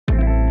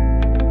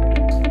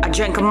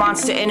drank a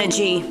Monster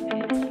Energy,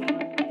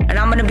 and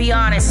I'm gonna be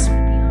honest,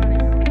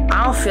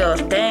 I don't feel a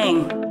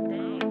thing.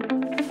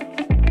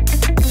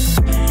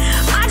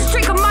 I just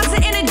drink a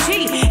Monster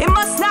Energy, it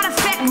must not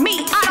affect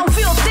me, I don't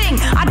feel a thing.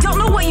 I don't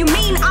know what you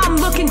mean, I'm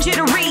looking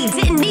jittery.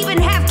 Didn't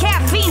even have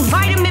caffeine,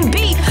 vitamin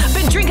B.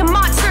 Been drinking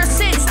Monster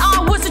since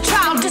I was a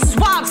child. This is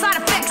wild, side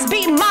effects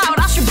be mild.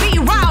 I should be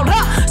riled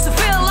up, so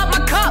fill up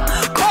my cup.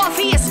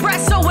 Coffee,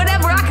 espresso,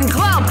 whatever I can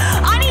club.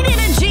 I need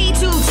energy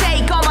to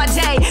take on my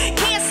day.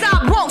 Can't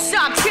stop, won't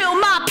stop till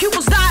my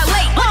pupils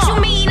dilate. What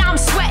you mean I'm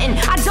sweating?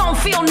 I don't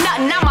feel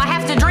nothing. I'ma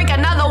have to drink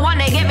another one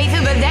to get me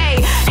through the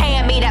day.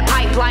 Hand me that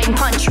pipeline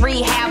punch,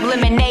 rehab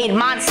lemonade.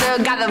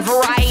 Monster got the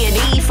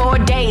variety for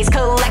days.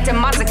 Collecting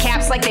Monster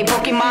caps like they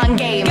Pokemon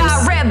games.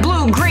 Got red,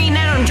 blue, green,